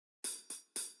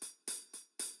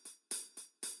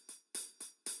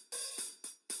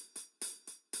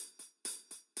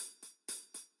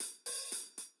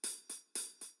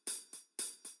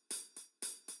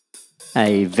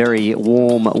A very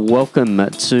warm welcome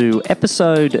to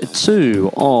episode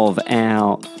 2 of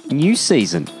our new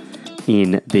season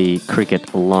in the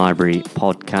Cricket Library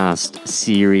podcast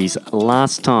series.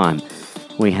 Last time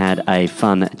we had a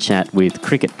fun chat with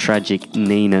cricket tragic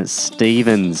Nina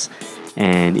Stevens,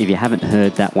 and if you haven't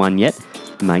heard that one yet,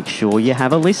 make sure you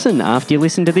have a listen after you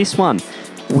listen to this one,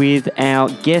 with our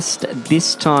guest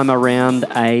this time around,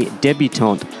 a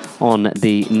debutante on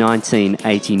the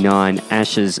 1989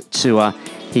 Ashes Tour.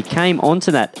 He came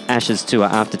onto that Ashes Tour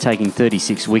after taking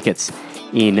 36 wickets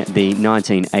in the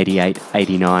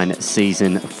 1988-89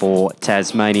 season for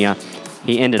Tasmania.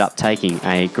 He ended up taking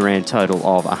a grand total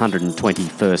of 120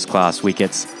 first-class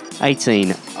wickets,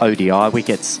 18 ODI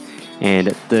wickets,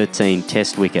 and 13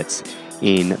 Test wickets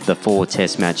in the 4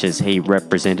 Test matches he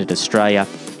represented Australia.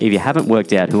 If you haven't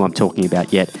worked out who I'm talking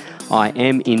about yet, I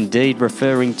am indeed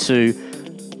referring to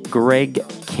Greg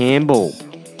Campbell.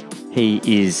 He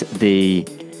is the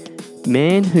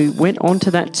man who went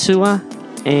onto that tour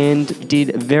and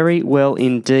did very well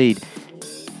indeed.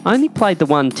 Only played the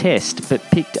 1 Test, but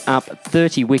picked up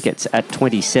 30 wickets at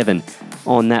 27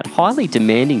 on that highly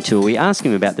demanding tour. We asked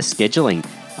him about the scheduling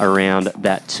around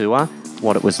that tour,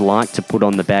 what it was like to put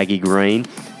on the baggy green.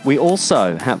 We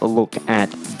also have a look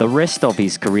at the rest of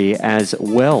his career as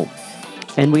well.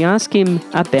 And we ask him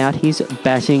about his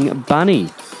batting bunny.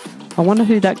 I wonder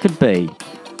who that could be.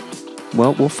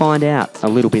 Well, we'll find out a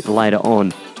little bit later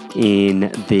on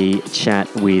in the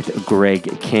chat with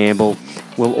Greg Campbell.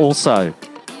 We'll also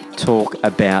talk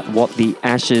about what the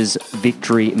Ashes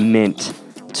victory meant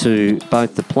to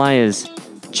both the players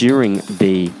during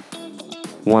the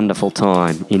wonderful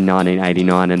time in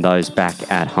 1989 and those back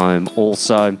at home.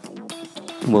 Also,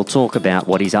 we'll talk about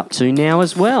what he's up to now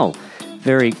as well.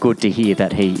 Very good to hear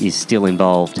that he is still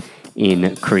involved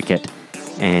in cricket,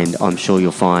 and I'm sure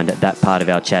you'll find that part of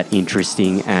our chat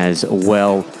interesting as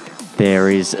well. There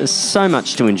is so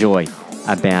much to enjoy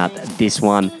about this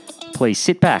one. Please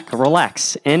sit back,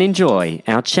 relax, and enjoy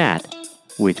our chat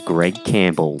with Greg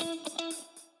Campbell.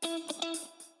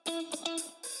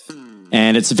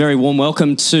 And it's a very warm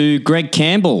welcome to Greg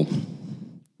Campbell.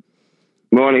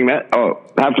 Morning, Matt. Oh,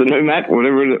 afternoon, Matt.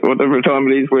 Whatever time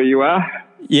it is where you are.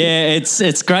 Yeah,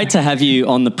 it's great to have you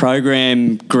on the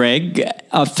program, Greg.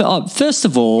 First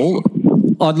of all,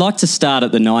 I'd like to start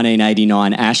at the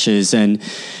 1989 Ashes, and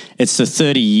it's the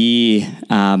 30-year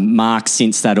mark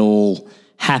since that all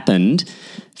happened.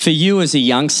 For you as a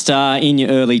youngster in your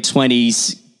early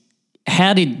 20s,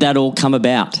 how did that all come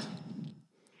about?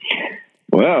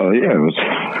 Well, yeah, it was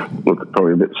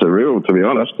probably a bit surreal, to be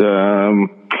honest.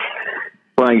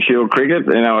 Playing Shield cricket,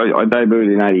 I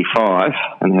debuted in 85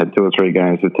 and had 2 or 3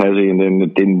 games with Tassie, and then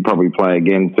didn't probably play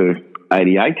again to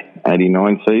 88,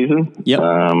 89 season. Yep.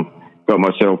 Got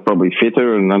myself probably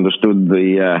fitter and understood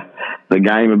the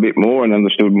game a bit more and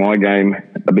understood my game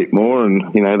a bit more.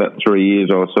 And, that 3 years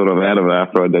I was sort of out of it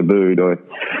after I debuted,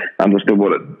 I understood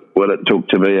what it took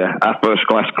to be a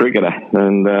first-class cricketer.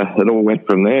 And it all went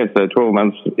from there. So 12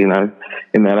 months, in that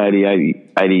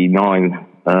 88, 89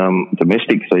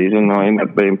 domestic season, I ended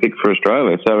up being picked for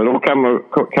Australia. So it all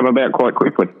come about quite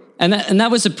quickly. And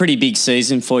that was a pretty big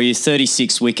season for you,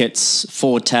 36 wickets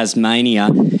for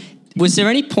Tasmania. Was there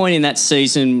any point in that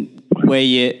season where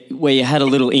you had a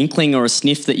little inkling or a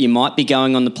sniff that you might be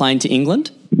going on the plane to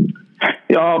England?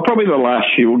 Yeah, probably the last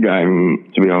Shield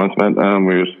game, to be honest, mate.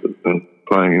 We were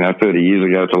playing, 30 years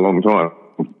ago. It's a long time.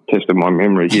 Tested my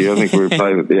memory here. I think we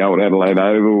played at the old Adelaide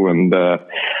Oval, and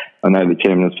I know the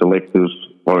chairman of selectors,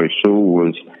 Boris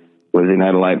Sewell, was in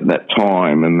Adelaide at that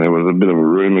time, and there was a bit of a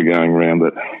rumour going around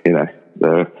that,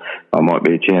 I might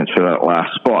be a chance for that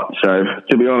last spot. So,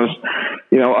 to be honest,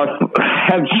 I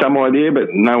had some idea, but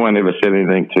no one ever said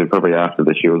anything to probably after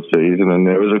the Shield season. And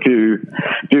there was a few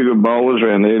good bowlers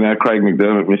around there. Craig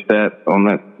McDermott missed out on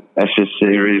that Ashes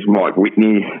series. Mike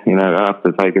Whitney,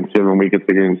 after taking 7 wickets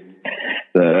against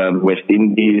the West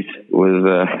Indies, was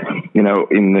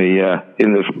in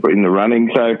the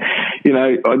running. So,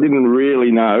 I didn't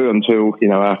really know until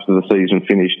after the season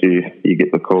finished, you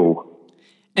get the call.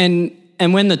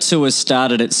 And when the tour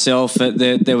started itself,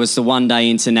 there was the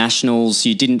one-day internationals.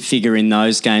 You didn't figure in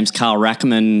those games. Carl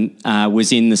Rackerman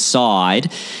was in the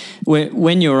side.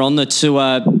 When you were on the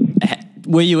tour,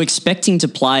 were you expecting to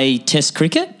play Test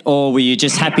cricket, or were you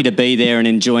just happy to be there and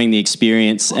enjoying the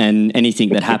experience, and anything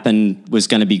that happened was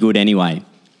going to be good anyway?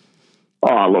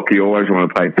 Oh, look, you always want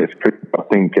to play Test cricket. I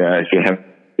think if you have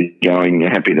going, you're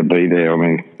happy to be there. I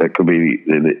mean, that could be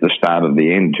the start of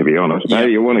the end, to be honest. Yeah.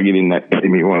 You want to get in that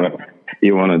team. You want to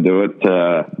you want to do it.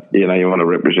 You know, you want to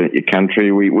represent your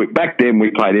country. We back then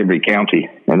we played every county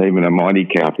and even a mighty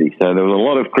county. So there was a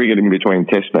lot of cricket in between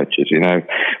test matches. You know,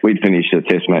 we'd finish the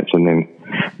test match and then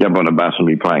jump on a bus and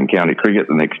be playing county cricket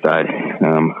the next day.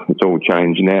 It's all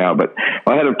changed now, but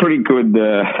I had a pretty good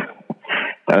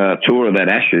tour of that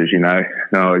Ashes. You know,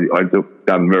 I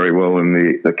done very well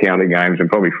in the county games and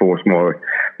probably forced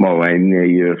my way in there.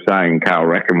 You're saying Carl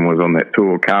Rackham was on that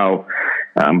tour. Carl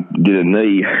did a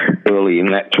knee early in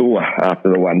that tour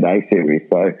after the one-day series,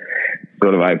 so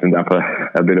sort of opened up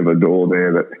a bit of a door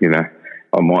there that, you know,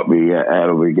 I might be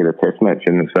able to get a test match,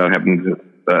 and so it happens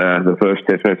the first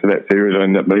test match of that series I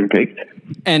ended up being picked.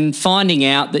 And finding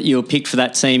out that you were picked for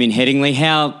that team in Headingley,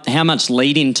 how much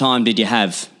lead-in time did you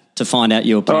have to find out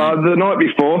you were playing? The night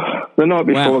before.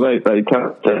 Wow. They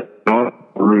cut the night.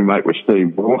 Roommate with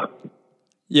Steve Waugh.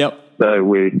 Yep. So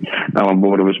on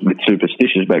board was a bit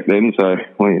superstitious back then. So,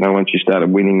 well, you know, once you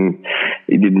started winning,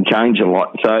 it didn't change a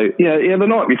lot. So, yeah, the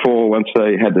night before, once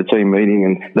they had the team meeting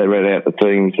and they read out the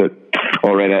teams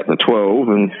I read out the 12,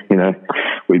 and, you know,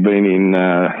 we'd been in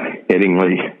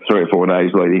Headingley 3 or 4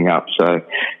 days leading up. So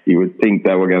you would think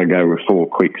they were going to go with 4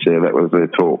 quicks there. That was their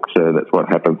talk. So that's what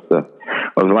happened. So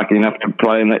I was lucky enough to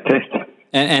play in that test.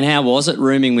 And how was it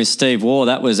rooming with Steve Waugh?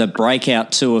 That was a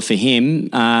breakout tour for him.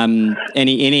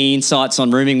 Any insights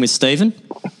on rooming with Stephen?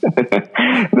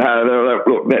 No,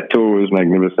 look, that tour was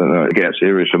magnificent. Out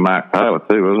series for Mark Taylor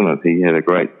too, wasn't it? He had a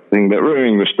great thing. But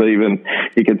rooming with Stephen,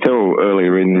 you could tell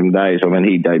earlier in them days, I mean,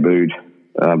 he debuted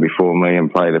before me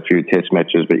and played a few test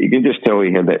matches, but you could just tell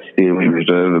he had that steely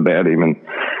reserve about him, and,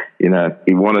 you know,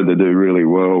 he wanted to do really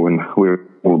well, and we were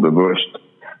all the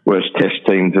worst test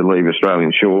team to leave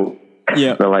Australian shore.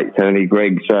 Yeah, the late Tony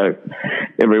Gregg. So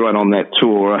everyone on that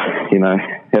tour, you know,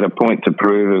 had a point to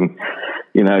prove. And,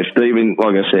 you know, Stephen,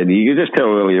 like I said, you could just tell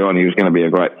early on he was going to be a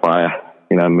great player,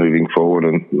 you know, moving forward,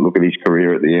 and look at his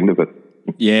career at the end of it.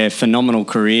 Yeah, phenomenal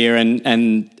career.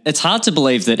 And it's hard to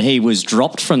believe that he was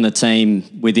dropped from the team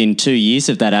within 2 years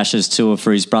of that Ashes tour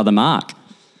for his brother Mark.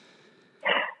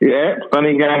 Yeah, it's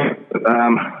funny game.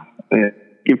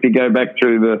 If you go back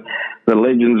through the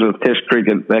legends of Test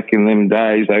cricket back in them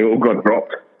days, they all got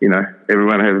dropped. You know,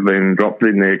 everyone has been dropped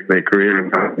in their career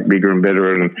and bigger and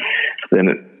better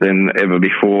than ever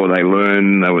before. They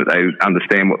learn, they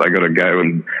understand what they got to go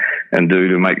and do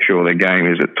to make sure their game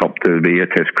is at top to be a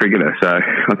Test cricketer. So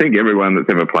I think everyone that's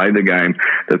ever played the game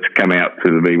that's come out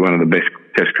to be one of the best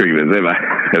Test cricketers ever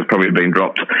has probably been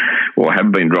dropped or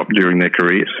have been dropped during their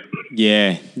careers.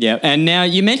 Yeah. And now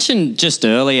you mentioned just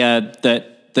earlier that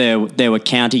there were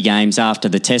county games after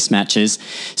the test matches.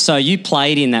 So you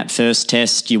played in that first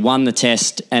test, you won the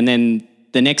test, and then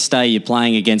the next day you're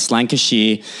playing against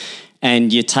Lancashire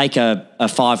and you take a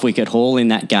 5-wicket haul in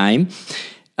that game.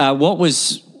 What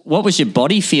was your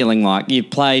body feeling like? You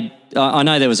played, I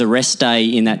know there was a rest day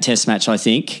in that test match, I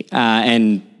think,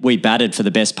 and we batted for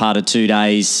the best part of 2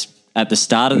 days at the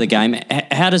start of the game.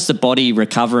 How does the body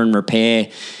recover and repair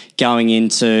going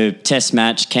into test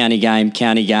match, county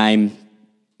game,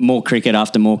 more cricket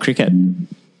after more cricket?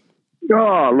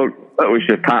 Oh, look, that was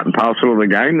just part and parcel of the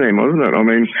game then, wasn't it? I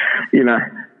mean, you know,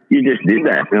 you just did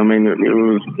that. I mean, it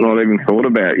was not even thought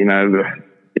about. You know,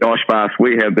 the ice bath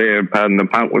we had there, pardon the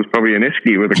punt, was probably an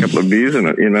esky with a couple of beers in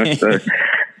it, you know.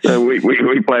 So we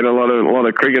played a lot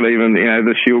of cricket. Even, you know,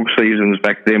 the Shield seasons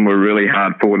back then were really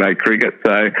hard 4-day cricket.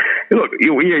 So look,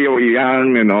 you're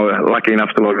young, and I was lucky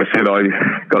enough to, like I said, I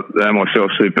got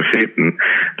myself super fit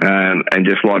and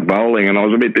just like bowling. And I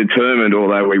was a bit determined,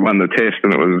 although we won the test,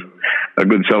 and it was a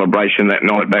good celebration that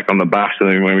night back on the bus.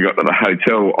 And then when we got to the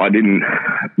hotel, I didn't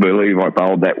believe I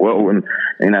bowled that well, and,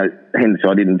 you know, hence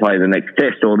I didn't play the next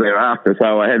test or thereafter.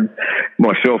 So I had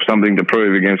myself something to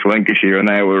prove against Lancashire, and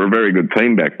they were a very good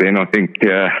team back then. I think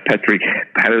Patrick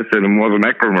Patterson and Wasm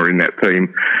Akram were in that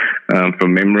team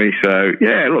from memory. So,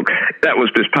 yeah, look, that was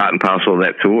just part and parcel of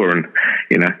that tour, and,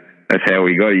 you know, that's how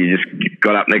we got. You just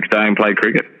got up next day and played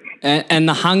cricket. And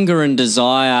the hunger and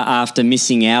desire after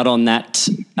missing out on that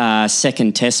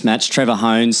second test match, Trevor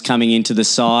Hohns coming into the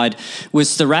side,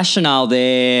 was the rationale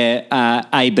there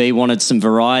AB wanted some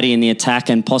variety in the attack,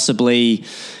 and possibly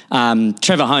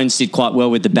Trevor Hohns did quite well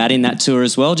with the bat in that tour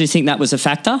as well. Do you think that was a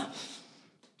factor?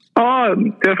 Oh,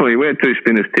 definitely. We had two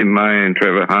spinners, Tim May and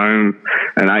Trevor Hohns,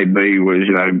 and AB was,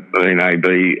 you know, being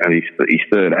AB and his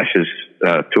third Ashes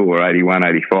tour, 81,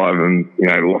 85, and, you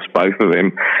know, lost both of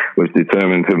them, was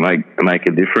determined to make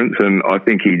a difference. And I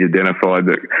think he'd identified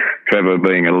that Trevor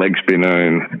being a leg spinner,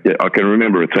 and I can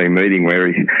remember a team meeting where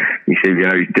he said, you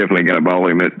know, he's definitely going to bowl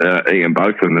him at Ian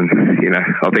Botham, and, you know,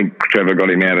 I think Trevor got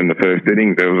him out in the first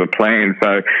innings. There was a plan.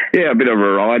 So, yeah, a bit of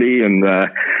variety, and,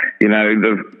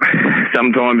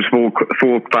 sometimes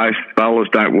four-faced bowlers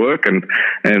don't work, and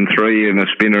three in a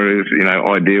spinner is,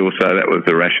 ideal. So that was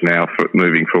the rationale for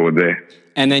moving forward there.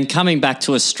 And then coming back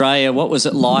to Australia, what was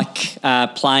it like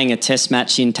playing a test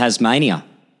match in Tasmania?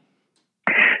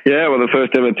 Yeah, well, the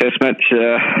first ever test match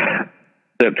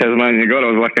that Tasmania got, I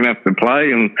was lucky enough to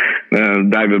play, and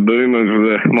David Boom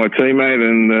was my teammate,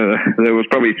 and there was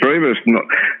probably three of us.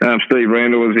 Steve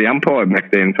Randall was the umpire back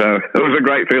then, so it was a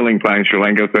great feeling playing Sri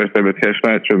Lanka first ever test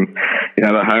match, and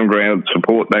the home ground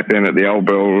support back then at the old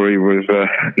Bellery was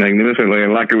magnificently,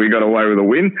 and lucky we got away with a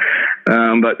win.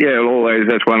 But yeah, always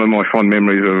that's one of my fond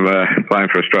memories of playing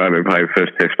for Australia, playing the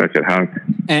first test match at home.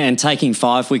 And taking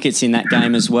 5 wickets in that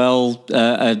game as well.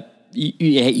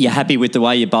 You're happy with the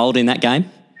way you bowled in that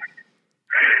game?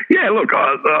 Yeah, look,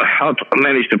 I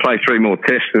managed to play 3 more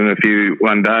tests in a few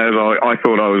one-days. I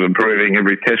thought I was improving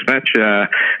every test match.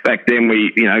 Back then,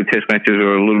 test matches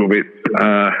were a little bit,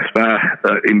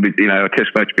 a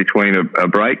test match between a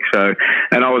break. So,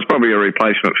 and I was probably a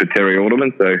replacement for Terry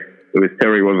Alderman. So if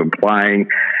Terry wasn't playing,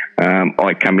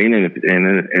 I come in, and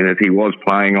if he was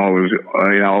playing, I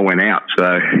went out.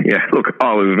 So yeah, look,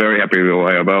 I was very happy with the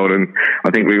way I bowled, and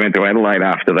I think we went to Adelaide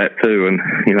after that too, and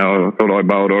I thought I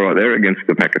bowled all right there against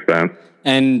the Pakistan.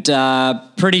 And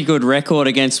pretty good record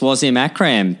against Wasim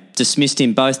Akram. Dismissed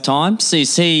him both times. So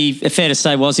is he fair to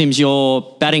say Wasim's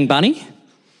your batting bunny?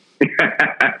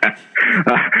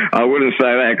 I wouldn't say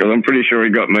that, because I'm pretty sure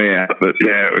he got me out. But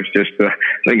yeah, it was just, I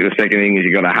think the second innings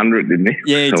he got 100, didn't he?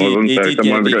 Yeah, he did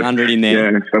get a big 100 in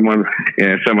there. Yeah,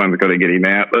 someone's got to get him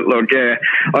out. But look, yeah,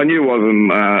 I knew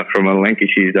Wasm from a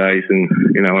Lancashire days, and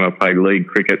when I played league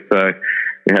cricket, so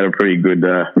we had a pretty good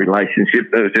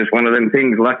relationship. It was just one of them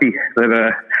things. Lucky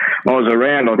that I was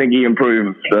around. I think he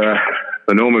improved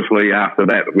enormously after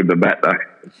that with the bat, though.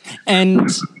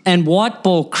 And white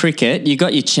ball cricket, you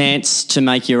got your chance to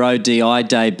make your ODI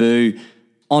debut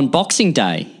on Boxing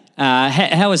Day.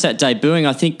 How was that debuting?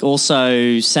 I think also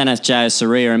Sanath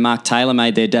Jayasuriya and Mark Taylor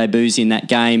made their debuts in that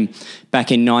game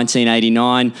back in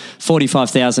 1989.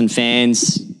 45,000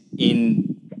 fans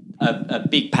in a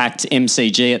big packed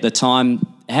MCG at the time.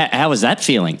 How was that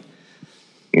feeling?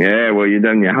 Yeah, well, you've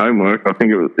done your homework. I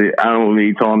think it was the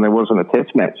only time there wasn't a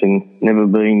test match, and never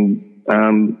been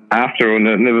after, and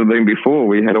never been before.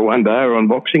 We had a one-dayer on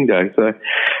Boxing Day, so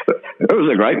it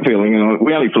was a great feeling. And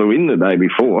we only flew in the day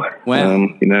before. Wow.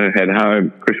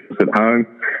 Had Christmas at home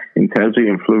in Tassie,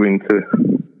 and flew into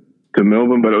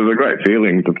Melbourne. But it was a great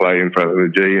feeling to play in front of the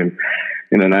G and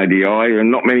in an ODI. And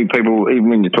not many people, even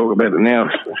when you talk about it now,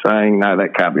 saying, no,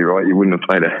 that can't be right. You wouldn't have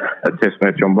played a test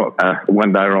match on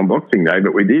one-dayer on Boxing Day,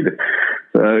 but we did.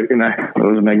 So, it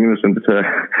was a magnificent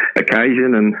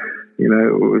occasion, and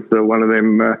it was one of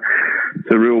them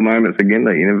surreal moments again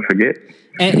that you never forget.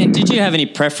 And did you have any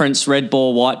preference, red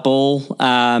ball, white ball?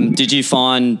 Did you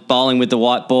find bowling with the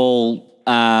white ball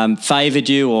favoured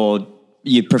you, or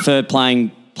you preferred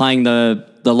playing the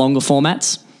longer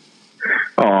formats?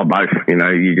 Oh, both.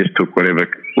 You just took whatever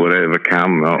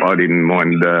come. I didn't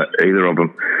mind either of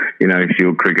them.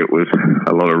 Field cricket was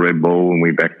a lot of red ball,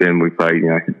 and back then we played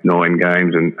 9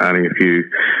 games and only a few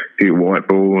white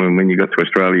ball. And when you got to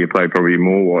Australia, you played probably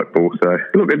more white ball. So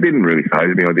look, it didn't really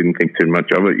faze me. I didn't think too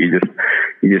much of it. You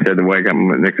just had to wake up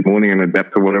the next morning and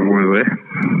adapt to whatever was there.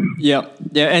 Yeah.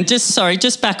 And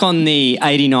just back on the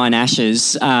 89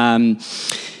 Ashes.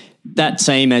 That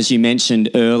team, as you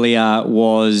mentioned earlier,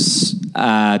 was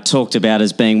talked about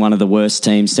as being one of the worst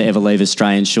teams to ever leave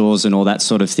Australian shores and all that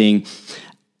sort of thing.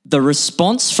 The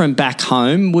response from back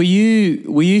home, were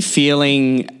you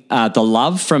feeling the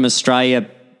love from Australia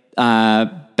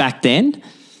back then?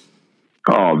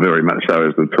 Oh, very much so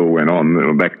as the tour went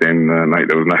on. Back then, mate,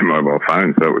 there was no mobile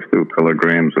phone, so it was still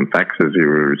telegrams and faxes you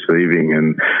were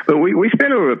receiving. But we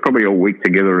spent probably a week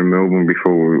together in Melbourne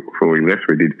before we left.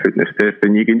 We did fitness tests,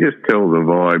 and you can just tell the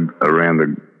vibe around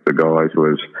the guys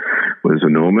was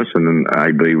enormous. And then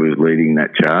AB was leading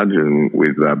that charge, and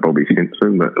with Bobby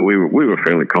Simpson. But we were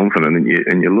fairly confident.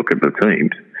 And you look at the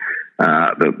teams.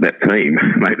 That team,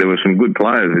 mate, there were some good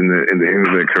players in the end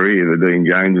of their career. The Dean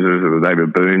Joneses, the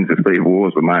David Boones, the Steve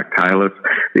Wars, the Mark Taylors,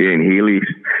 the Ian Healeys.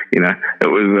 It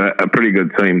was a pretty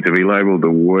good team. To be labelled the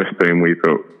worst team, we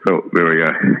felt very,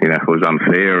 it was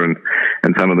unfair. And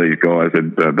some of these guys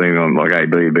had been on, like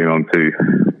AB had been on to,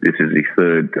 this is his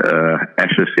third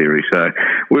Ashes series. So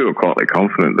we were quite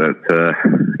confident that,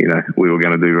 we were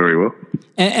going to do very well.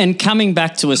 And coming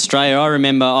back to Australia, I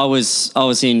remember I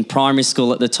was in primary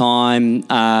school at the time.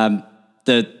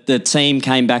 The team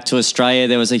came back to Australia.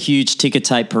 There was a huge ticker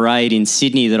tape parade in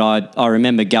Sydney that I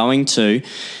remember going to,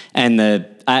 and the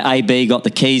AB got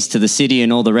the keys to the city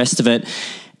and all the rest of it.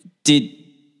 Did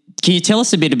Can you tell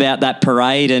us a bit about that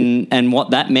parade and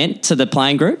what that meant to the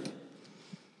playing group?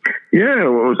 Yeah,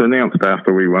 well, it was announced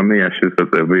after we won the Ashes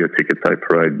that there'll be a ticker tape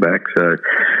parade back. So,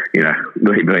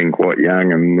 me being quite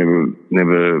young and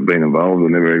never been involved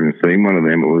and never even seen one of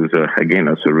them, it was, again,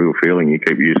 it's a real feeling. You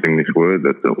keep using this word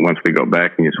that once we got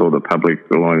back and you saw the public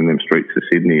lining them streets of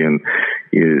Sydney and,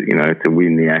 to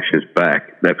win the Ashes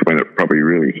back, that's when it probably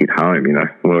really hit home,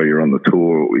 While you're on the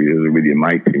tour with your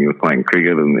mates and you were playing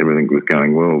cricket and everything was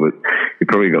going well, but you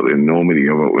probably got the enormity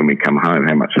of it when we come home,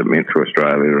 how much it meant to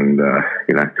Australia and,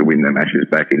 to win them Ashes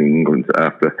back in England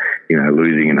after,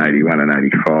 losing in 81 and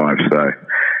 85. So,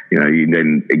 then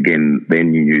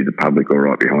you knew the public were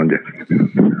right behind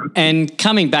you. And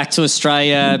coming back to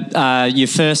Australia, your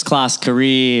first-class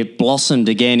career blossomed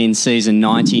again in season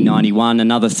 1991,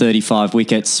 another 35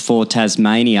 wickets for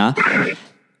Tasmania.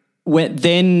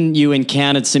 Then you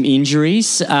encountered some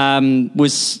injuries.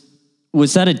 Was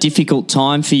that a difficult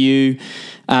time for you,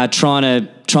 trying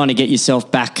to get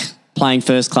yourself back playing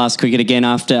first-class cricket again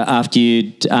after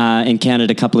you'd encountered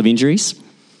a couple of injuries?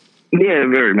 Yeah,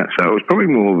 very much so. It was probably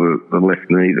more the left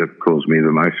knee that caused me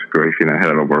the most grief. I had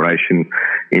an operation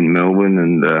in Melbourne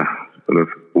and sort of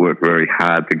worked very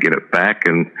hard to get it back.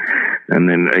 And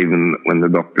then even when the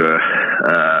doctor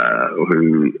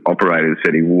who operated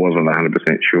said he wasn't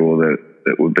 100% sure that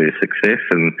it would be a success,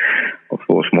 and I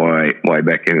forced my way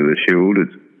back into the Shield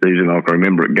season. I can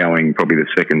remember it going probably the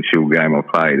second Shield game I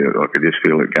played. I could just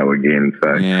feel it go again.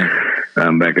 So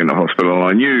back in the hospital,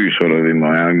 I knew sort of in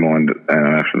my own mind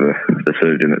after the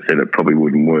surgeon that said it probably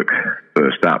wouldn't work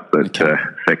first up, that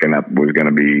second up was going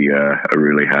to be a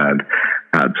really hard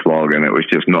slog, and it was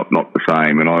just not the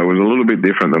same. And I was a little bit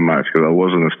different than most because I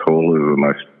wasn't as tall as the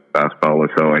most fast bowler,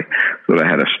 so I sort of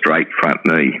had a straight front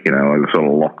knee. I sort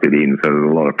of locked it in, so there was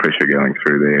a lot of pressure going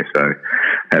through there. So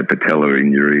I had patellar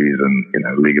injuries and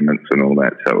ligaments and all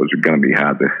that. So it was going to be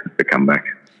hard to come back.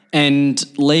 And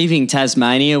leaving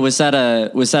Tasmania, was that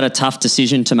a tough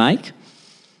decision to make?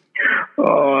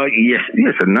 Oh, yes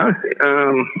and no.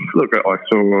 Look, I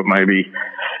saw maybe,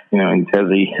 in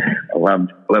Tassie, I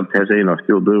loved Tassie and I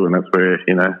still do, and that's where,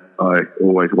 I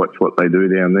always watch what they do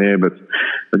down there, but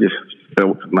I just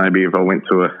felt maybe if I went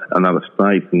to another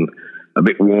state and a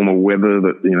bit warmer weather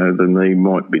that, the knee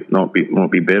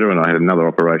might be better, and I had another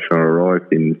operation when I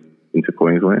arrived into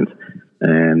Queensland.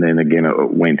 And then again,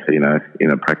 it went, in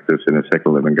a practice in a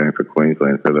second 11 game for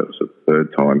Queensland, so that was the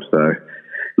third time. So,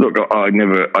 look, I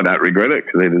don't regret it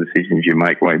because they're the decisions you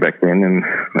make way back then, and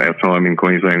our time in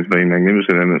Queensland's been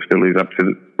magnificent, and it still is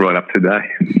right up to today.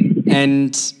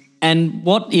 And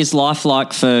what is life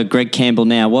like for Greg Campbell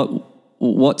now?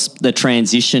 What's the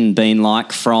transition been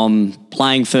like from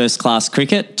playing first-class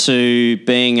cricket to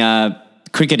being a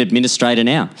cricket administrator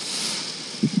now?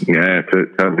 Yeah,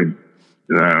 totally.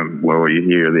 Well, you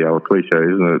hear the old cliche,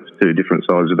 isn't it? It's two different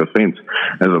sides of the fence.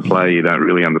 As a player, you don't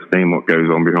really understand what goes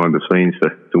on behind the scenes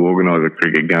to organise a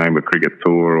cricket game, a cricket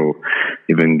tour, or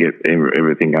even get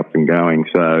everything up and going.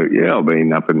 So, yeah, I've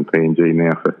been up in PNG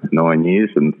now for 9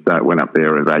 years, and went up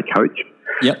there as a coach.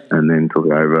 Yep. And then took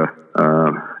over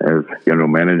as general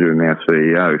manager and now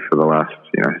CEO for the last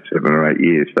 7 or 8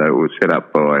 years. So it was set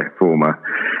up by former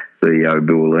CEO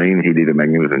Bill Lean. He did a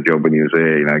magnificent job when he was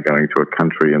there, going to a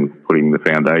country and putting the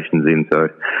foundations in. So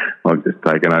I've just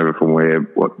taken over from where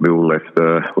Bill left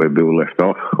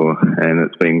off, and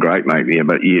it's been great, mate. Yeah,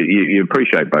 but you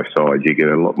appreciate both sides. You get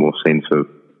a lot more sense of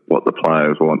what the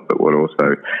players want, but what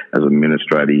also, as an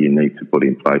administrator, you need to put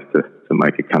in place to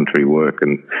make a country work.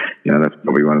 And, that's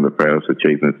probably one of the proudest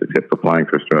achievements, except for playing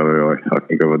for Australia, I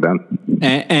think I've ever done.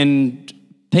 And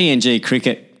PNG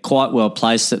cricket, quite well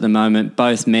placed at the moment,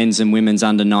 both men's and women's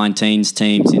under-19s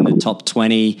teams in the top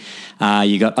 20.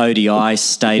 You got ODI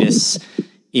status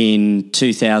in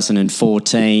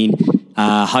 2014.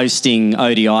 Hosting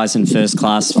ODIs and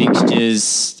first-class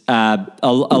fixtures, a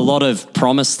lot of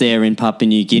promise there in Papua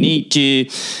New Guinea. Do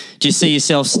you see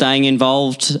yourself staying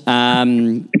involved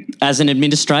as an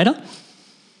administrator?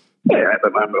 Yeah, at the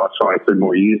moment I signed 2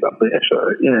 more years up there,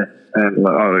 so yeah. And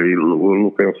I will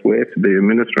look elsewhere to be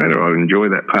administrator. I enjoy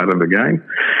that part of the game.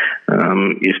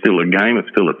 You're still a game, it's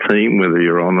still a team, whether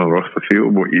you're on or off the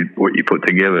field, what you put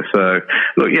together. So,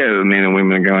 look, yeah, the men and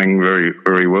women are going very,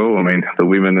 very well. I mean, the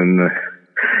women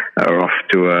are off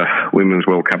to a Women's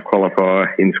World Cup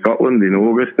qualifier in Scotland in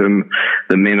August, and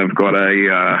the men have got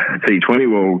a T20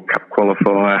 World Cup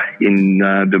qualifier in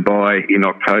Dubai in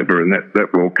October, and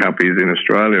that World Cup is in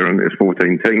Australia, and there's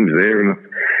 14 teams there, and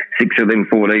 6 of them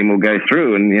 14 will go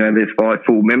through, and there's 5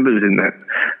 full members in that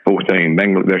 14: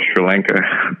 Bangladesh, Sri Lanka,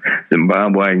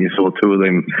 Zimbabwe, and you saw 2 of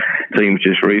them teams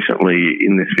just recently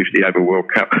in this 50 over World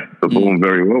Cup performed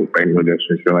very well, Bangladesh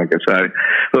and Sri Lanka. So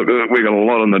look, we've got a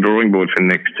lot on the drawing board for the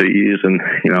next 2 years, and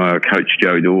our coach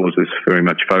Joe Dawes is very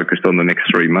much focused on the next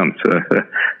 3 months.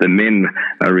 The men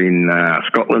are in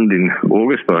Scotland in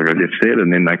August, like I just said,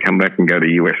 and then they come back and go to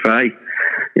USA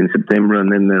in September,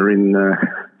 and then they're in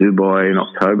Dubai in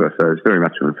October. So it's very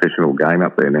much a professional game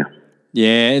up there now.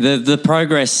 Yeah, the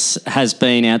progress has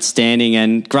been outstanding,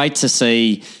 and great to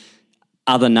see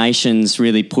other nations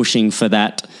really pushing for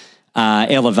that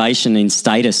elevation in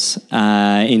status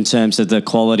in terms of the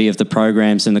quality of the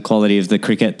programs and the quality of the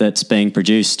cricket that's being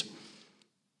produced.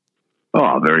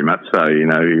 Oh, very much so.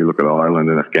 You look at Ireland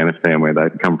and Afghanistan, where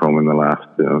they've come from in the last,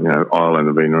 Ireland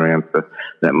have been around for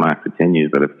that mark for 10 years,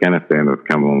 but Afghanistan have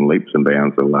come on leaps and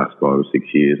bounds the last 5 or 6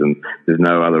 years, and there's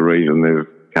no other reason there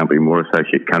can't be more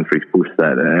associate countries push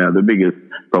that. The biggest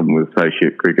problem with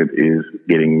associate cricket is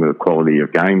getting the quality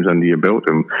of games under your belt,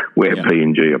 and where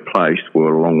PNG are placed,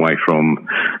 we're a long way from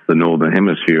the Northern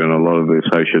Hemisphere, and a lot of the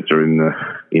associates are in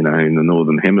the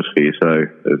Northern Hemisphere, so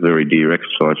it's a very dear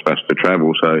exercise for us to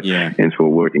travel. So hence we're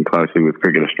working closely with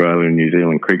Cricket Australia and New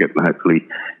Zealand Cricket, and hopefully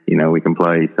we can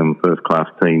play some first-class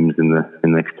teams in the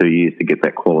next 2 years to get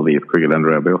that quality of cricket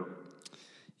under our belt.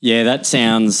 Yeah, that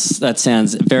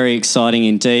sounds very exciting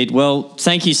indeed. Well,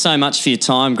 thank you so much for your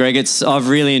time, Greg. I've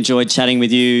really enjoyed chatting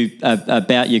with you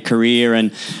about your career,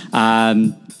 and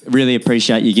really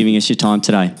appreciate you giving us your time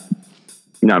today.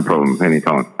 No problem,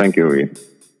 anytime. Thank you, Ian.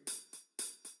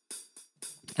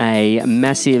 A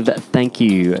massive thank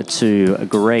you to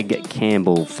Greg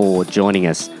Campbell for joining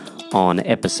us on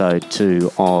episode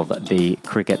 2 of the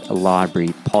Cricket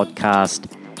Library podcast.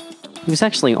 He was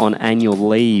actually on annual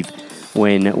leave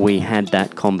when we had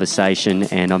that conversation,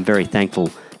 and I'm very thankful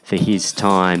for his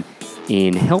time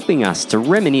in helping us to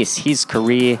reminisce his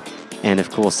career and, of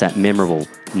course, that memorable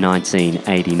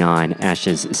 1989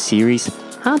 Ashes series.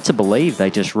 Hard to believe they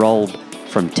just rolled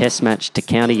from Test match to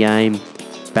county game,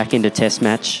 back into Test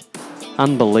match.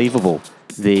 Unbelievable,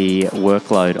 the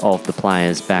workload of the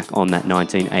players back on that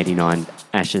 1989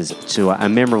 Ashes tour. A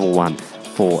memorable one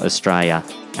for Australia.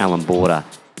 Alan Border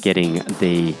getting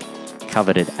the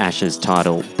coveted Ashes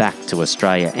title back to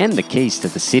Australia and the keys to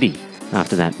the city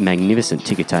after that magnificent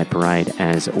ticker tape parade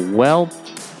as well.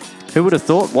 Who would have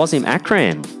thought Wasim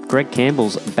Akram, Greg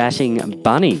Campbell's batting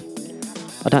bunny?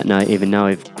 I don't even know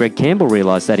if Greg Campbell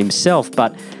realised that himself,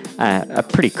 but a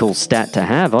pretty cool stat to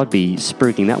have. I'd be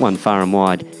spruiking that one far and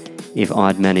wide if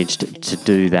I'd managed to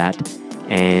do that.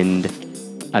 And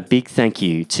a big thank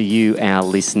you to you, our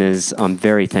listeners. I'm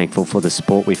very thankful for the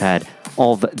support we've had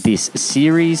of this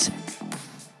series.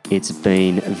 It's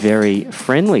been very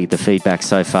friendly, the feedback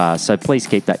so far, so please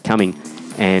keep that coming,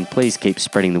 and please keep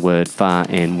spreading the word far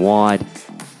and wide.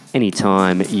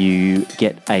 Anytime you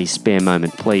get a spare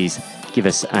moment, please give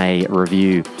us a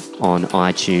review on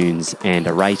iTunes and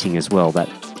a rating as well. That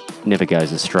never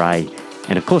goes astray.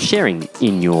 And of course, sharing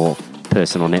in your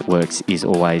personal networks is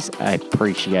always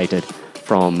appreciated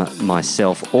from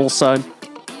myself. Also,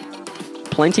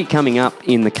 plenty coming up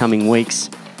in the coming weeks.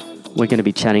 We're going to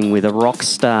be chatting with a rock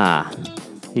star.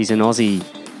 He's an Aussie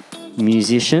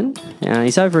musician.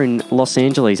 He's over in Los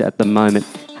Angeles at the moment.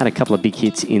 Had a couple of big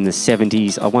hits in the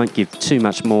 70s. I won't give too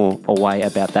much more away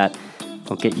about that.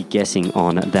 I'll get you guessing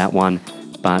on that one.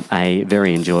 But a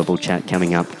very enjoyable chat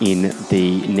coming up in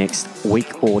the next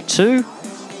week or two.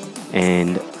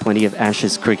 And plenty of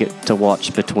Ashes cricket to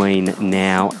watch between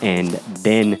now and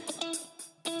then.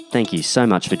 Thank you so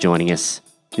much for joining us.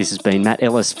 This has been Matt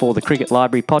Ellis for the Cricket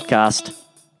Library podcast.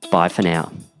 Bye for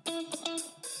now.